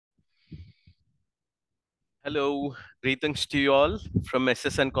Hello, greetings to you all from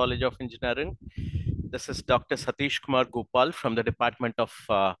SSN College of Engineering. This is Dr. Satheesh Kumar Gopal from the Department of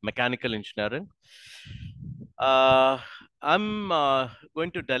Mechanical Engineering. I'm going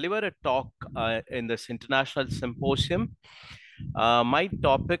to deliver a talk in this international symposium. My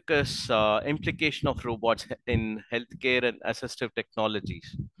topic is implication of robots in healthcare and assistive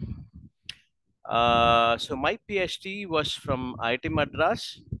technologies. So my PhD was from IIT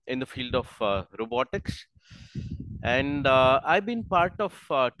Madras in the field of robotics. And I've been part of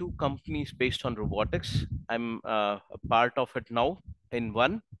two companies based on robotics. I'm a part of it now in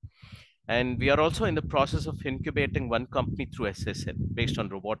one. And we are also in the process of incubating one company through SSN based on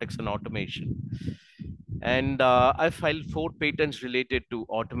robotics and automation. And I filed 4 patents related to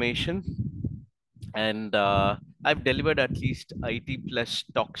automation. And I've delivered at least 80 plus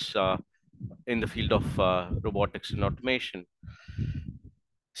talks in the field of robotics and automation.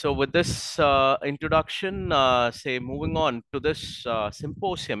 So with this introduction, say moving on to this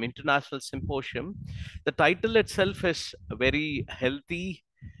symposium, international symposium, the title itself is very healthy,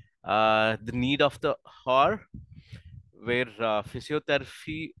 the need of the hour, where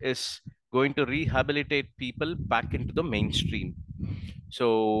physiotherapy is going to rehabilitate people back into the mainstream.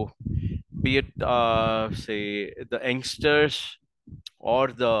 So be it, say, the youngsters or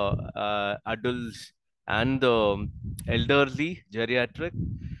the adults and the elderly, geriatric.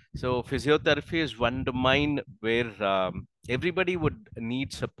 So physiotherapy is one domain where everybody would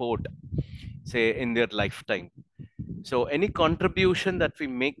need support, say, in their lifetime. So any contribution that we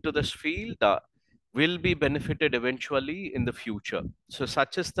make to this field will be benefited eventually in the future. So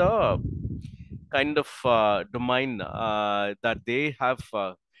such is the kind of domain that they have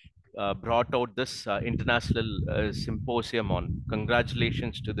brought out this international symposium on.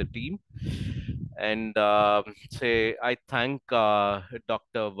 Congratulations to the team. And say, I thank Dr.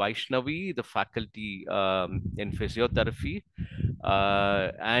 Vaishnavi, the faculty in physiotherapy,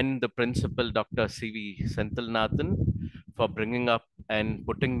 and the principal, Dr. C.V. Senthilnathan, for bringing up and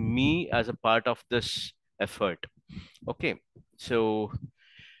putting me as a part of this effort. Okay, so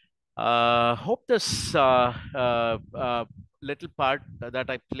hope this little part that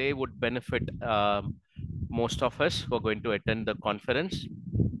I play would benefit most of us who are going to attend the conference.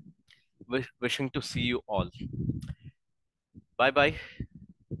 Wishing to see you all. Bye bye.